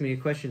 Ask me a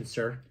question,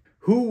 sir.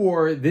 Who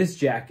wore this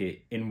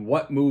jacket in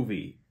what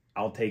movie?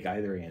 I'll take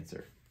either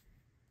answer.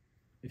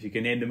 If you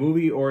can name the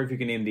movie or if you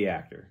can name the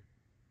actor.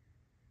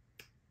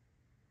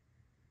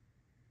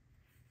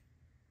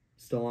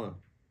 Stallone.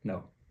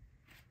 No.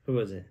 Who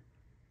was it?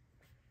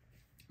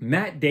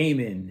 Matt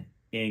Damon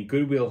in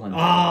Good Will Hunting.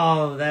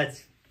 Oh,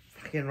 that's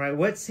fucking right.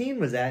 What scene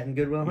was that in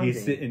Good Will Hunting?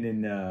 He's sitting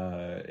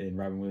in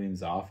Robin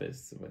Williams'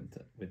 office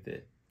with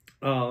it.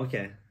 Oh,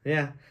 okay.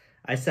 Yeah.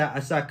 I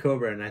saw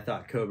Cobra and I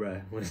thought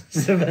Cobra was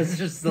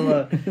Sylvester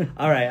Stallone.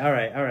 All right. All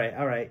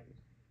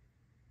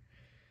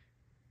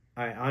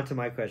right, on to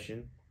my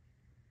question.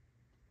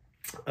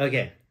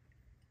 Okay.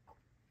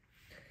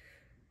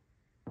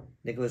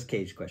 Nicolas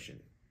Cage question.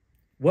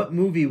 What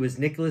movie was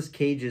Nicolas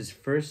Cage's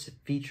first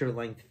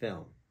feature-length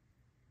film?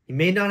 He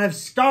may not have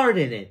starred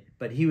in it,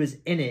 but he was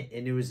in it,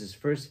 and it was his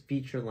first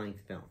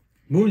feature-length film.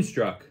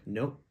 Moonstruck.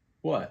 Nope.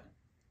 What?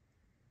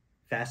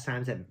 Fast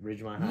Times at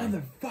Ridgemont High.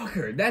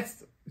 Motherfucker,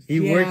 that's... He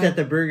worked at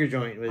the burger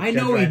joint with I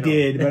know he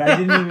did, but I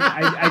didn't even...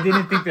 I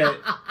didn't think that...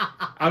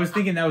 I was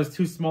thinking that was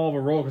too small of a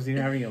role because he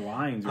didn't have any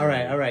lines. All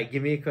right.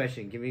 Give me a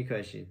question.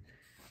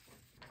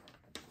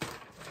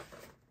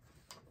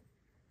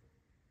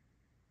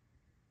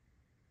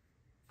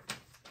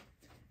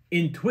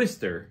 In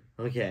Twister...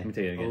 Okay. Let me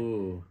tell you again.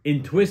 Ooh.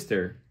 In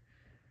Twister,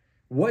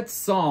 what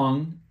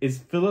song is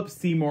Philip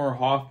Seymour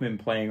Hoffman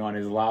playing on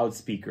his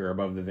loudspeaker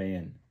above the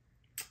van?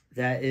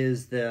 That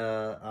is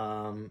the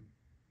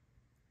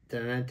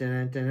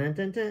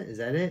Is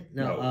that it?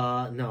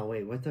 No. No.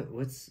 Wait.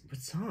 What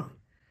song?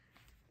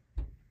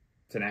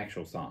 It's an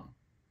actual song.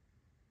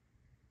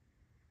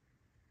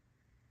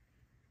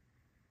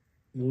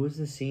 What was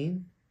the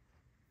scene?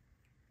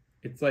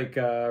 It's like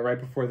right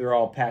before they're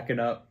all packing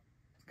up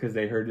because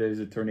they heard there's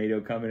a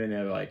tornado coming and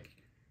they're like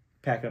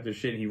packing up their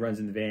shit and he runs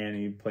in the van and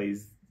he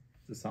plays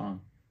the song.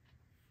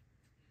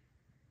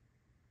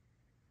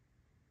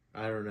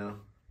 I don't know.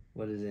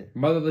 What is it?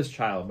 Motherless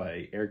Child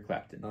by Eric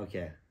Clapton.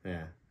 Okay.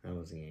 Yeah. I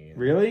wasn't getting it.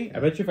 Really? I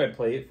bet you if I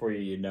play it for you,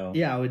 you'd know.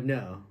 Yeah, I would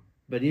know.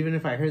 But even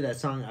if I heard that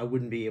song, I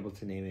wouldn't be able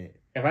to name it.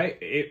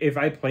 If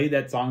I played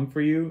that song for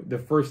you, the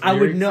first I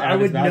would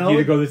know.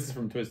 You'd go, "This is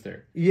from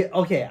Twister." Yeah.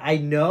 Okay. I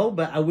know,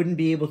 but I wouldn't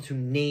be able to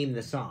name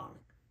the song.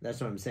 That's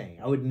what I'm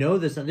saying. I would know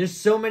the song. There's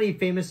so many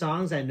famous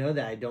songs I know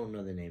that I don't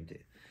know the name to.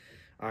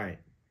 All right.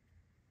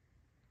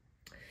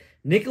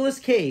 Nicolas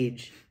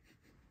Cage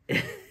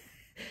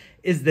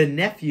is the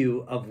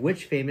nephew of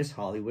which famous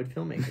Hollywood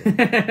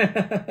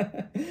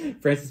filmmaker?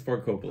 Francis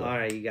Ford Coppola. All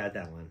right, you got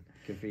that one.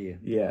 Good for you.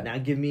 Yeah. Now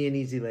give me an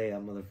easy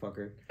layup,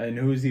 motherfucker. And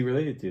who's he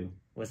related to?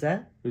 What's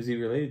that? Who's he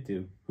related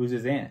to? Who's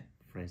his aunt?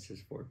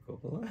 Francis Ford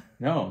Coppola?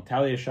 No,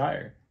 Talia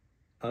Shire.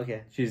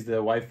 Okay. She's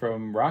the wife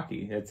from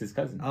Rocky. That's his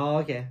cousin. Oh,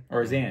 okay.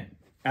 Or his aunt.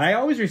 And I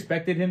always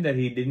respected him that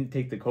he didn't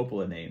take the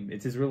Coppola name.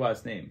 It's his real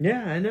last name.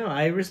 Yeah, I know.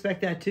 I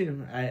respect that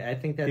too. I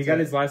think that's... He got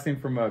his last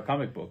name from a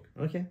comic book.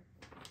 Okay.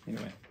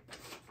 Anyway.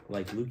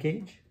 Like Luke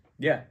Cage?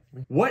 Yeah.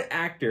 What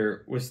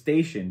actor was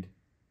stationed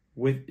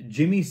with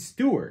Jimmy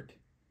Stewart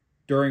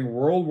during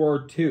World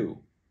War II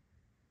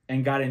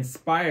and got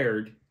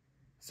inspired,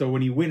 so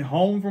when he went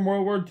home from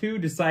World War II,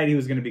 decided he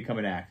was going to become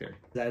an actor?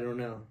 I don't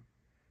know.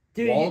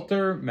 Dude,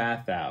 Walter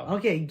Matthau.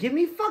 Okay, give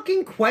me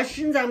fucking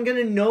questions I'm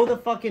gonna know the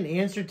fucking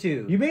answer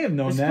to. You may have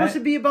known it's that. It's supposed to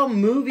be about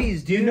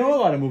movies, dude. You know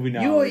a lot of movie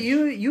knowledge.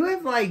 You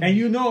have like... And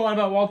you know a lot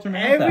about Walter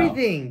Matthau.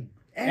 Everything.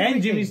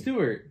 And Jimmy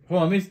Stewart.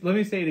 Hold on, let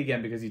me say it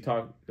again because you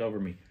talked over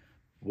me.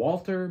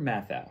 Walter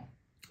Matthau.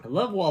 I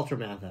love Walter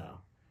Matthau.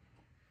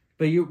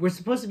 But we're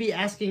supposed to be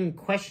asking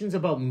questions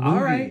about movies.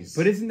 All right,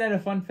 but isn't that a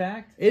fun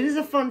fact? It is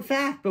a fun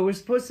fact, but we're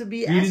supposed to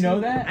be asking... You didn't know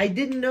that? I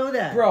didn't know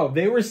that. Bro,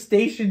 they were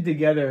stationed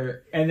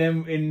together,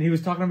 and he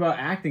was talking about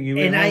acting. You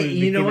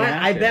know what?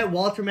 I bet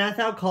Walter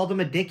Matthau called him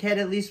a dickhead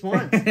at least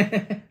once.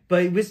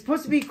 But it was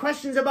supposed to be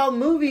questions about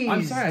movies.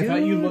 I'm sorry, dude. I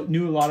thought you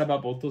knew a lot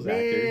about both those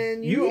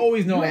actors. You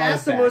always know a lot of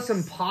facts. You ask the most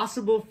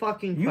impossible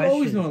fucking questions. You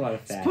always know a lot of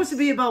facts. It's supposed to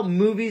be about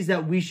movies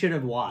that we should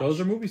have watched. Those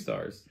are movie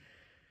stars.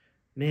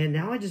 Man,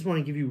 now I just want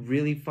to give you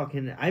really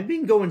fucking... I've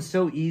been going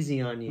so easy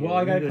on you. Well,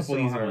 I got a couple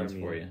easy ones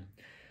for you.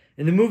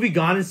 In the movie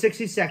Gone in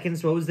 60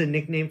 Seconds, what was the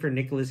nickname for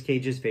Nicolas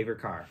Cage's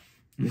favorite car?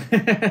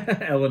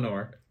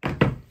 Eleanor.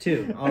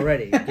 2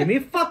 already. Give me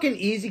a fucking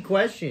easy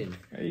question.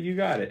 You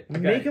got it. You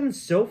make them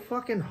so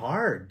fucking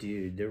hard,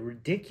 dude. They're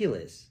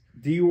ridiculous.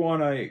 Do you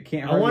want a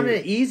can't hardly... I want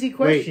an easy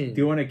question. Wait,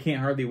 do you want a can't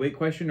hardly wait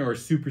question or a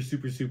super,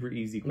 super, super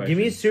easy question? Give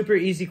me a super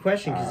easy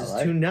question because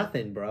it's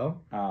 2-0, bro.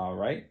 All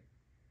right.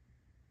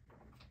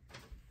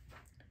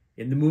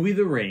 In the movie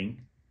The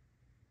Ring...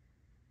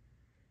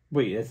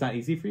 Wait, that's not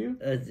easy for you?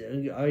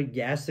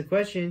 Ask the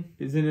question.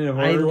 Isn't it a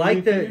horror I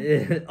like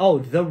the...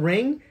 The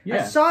Ring?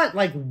 Yeah. I saw it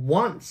like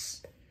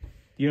once.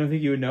 You don't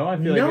think you would know? I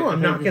feel no, like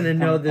I'm not going to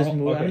know this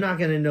movie. Okay. I'm not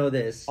going to know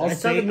this. I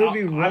saw the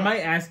movie. I might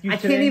ask you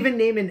today. I can't even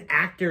name an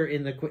actor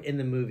in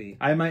the movie.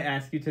 I might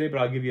ask you today,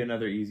 but I'll give you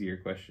another easier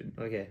question.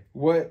 Okay.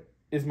 What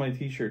is my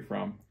t-shirt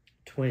from?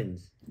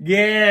 Twins.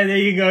 Yeah, there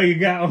you go. You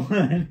got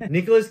one.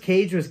 Nicolas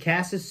Cage was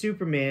cast as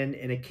Superman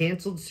in a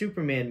canceled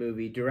Superman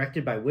movie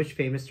directed by which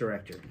famous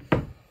director?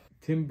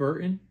 Tim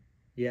Burton?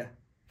 Yeah.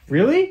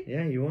 Really?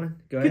 Yeah, you won.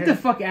 Go ahead. Get the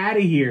fuck out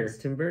of here. It's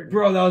Tim Burton.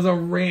 Bro, that was a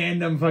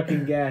random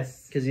fucking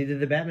guess. Because he did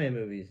the Batman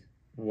movies.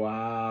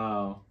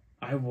 Wow.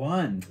 I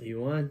won.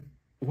 You won.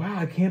 Wow,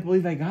 I can't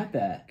believe I got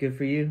that. Good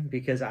for you,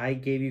 because I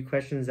gave you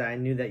questions that I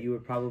knew that you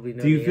would probably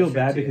know. Do you feel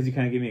bad because you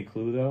kind of gave me a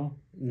clue, though?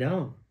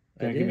 No.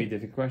 Did I give me a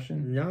different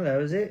question? No, that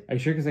was it. Are you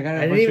sure? Because I got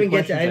I didn't even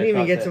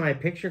get to my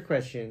picture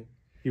question.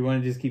 You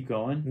want to just keep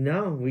going?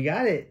 No, we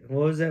got it.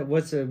 What was that?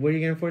 What are you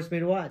going to force me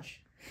to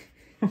watch?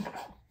 I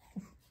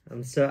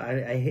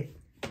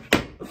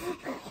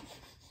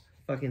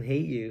fucking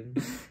hate you.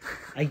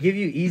 I give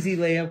you easy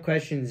layup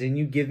questions and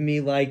you give me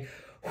like,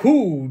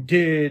 who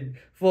did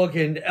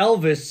fucking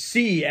Elvis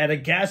see at a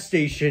gas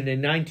station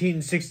in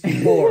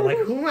 1964? Like,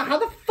 how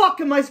the fuck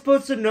am I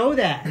supposed to know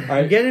that?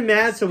 I'm getting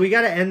mad, so we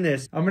got to end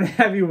this. I'm going to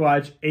have you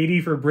watch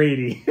 80 for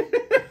Brady.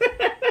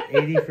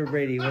 80 for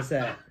Brady, what's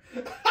that?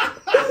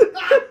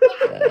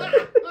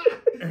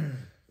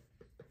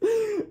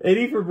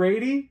 80 for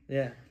Brady?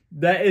 Yeah.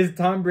 That is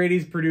Tom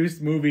Brady's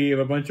produced movie of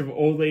a bunch of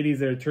old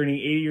ladies that are turning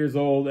 80 years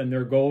old, and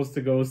their goal is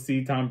to go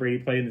see Tom Brady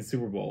play in the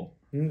Super Bowl.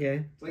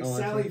 Okay. Like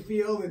Sally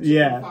Field and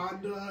Jane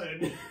Fonda.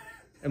 And...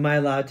 Am I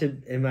allowed to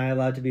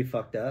be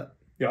fucked up?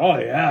 Oh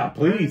yeah,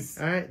 please.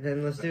 All right,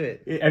 then let's do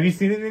it. Have you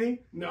seen it,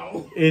 Vinny?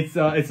 No. It's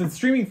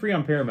streaming free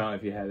on Paramount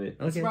if you have it.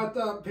 Okay. It's about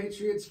the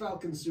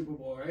Patriots-Falcons Super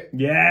Bowl, right?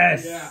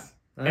 Yes. Yeah.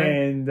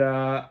 And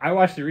I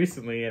watched it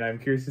recently, and I'm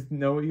curious to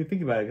know what you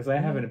think about it, because I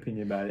have an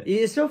opinion about it.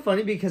 It's so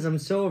funny because I'm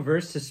so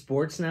averse to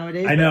sports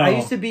nowadays. I know. I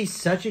used to be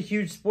such a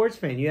huge sports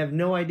fan. You have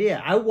no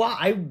idea. I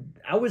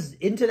was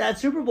into that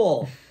Super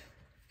Bowl.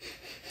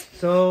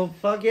 So,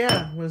 fuck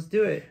yeah, let's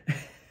do it.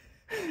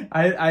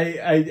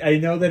 I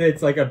know that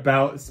it's like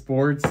about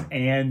sports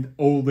and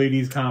old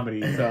ladies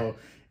comedy, so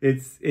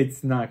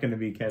it's not going to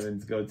be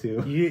Kevin's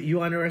go-to.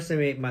 You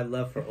underestimate my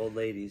love for old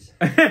ladies.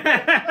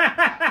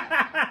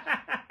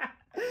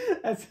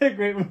 That's a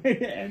great way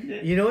to end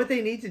it. You know what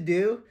they need to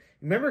do?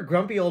 Remember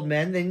grumpy old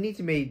men? They need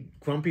to make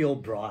grumpy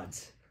old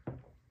broads.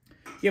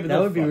 Yeah, but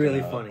that would be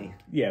really funny.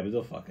 Yeah, but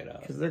they'll fuck it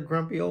up. Because they're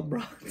grumpy old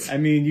broads. I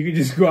mean, you could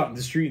just go out in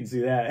the street and see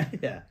that.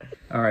 Yeah.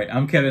 All right,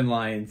 I'm Kevin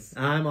Lyons.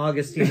 I'm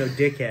Agostino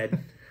Dickhead.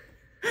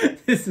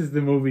 This is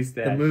the Movie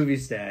Stash. The Movie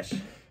Stash.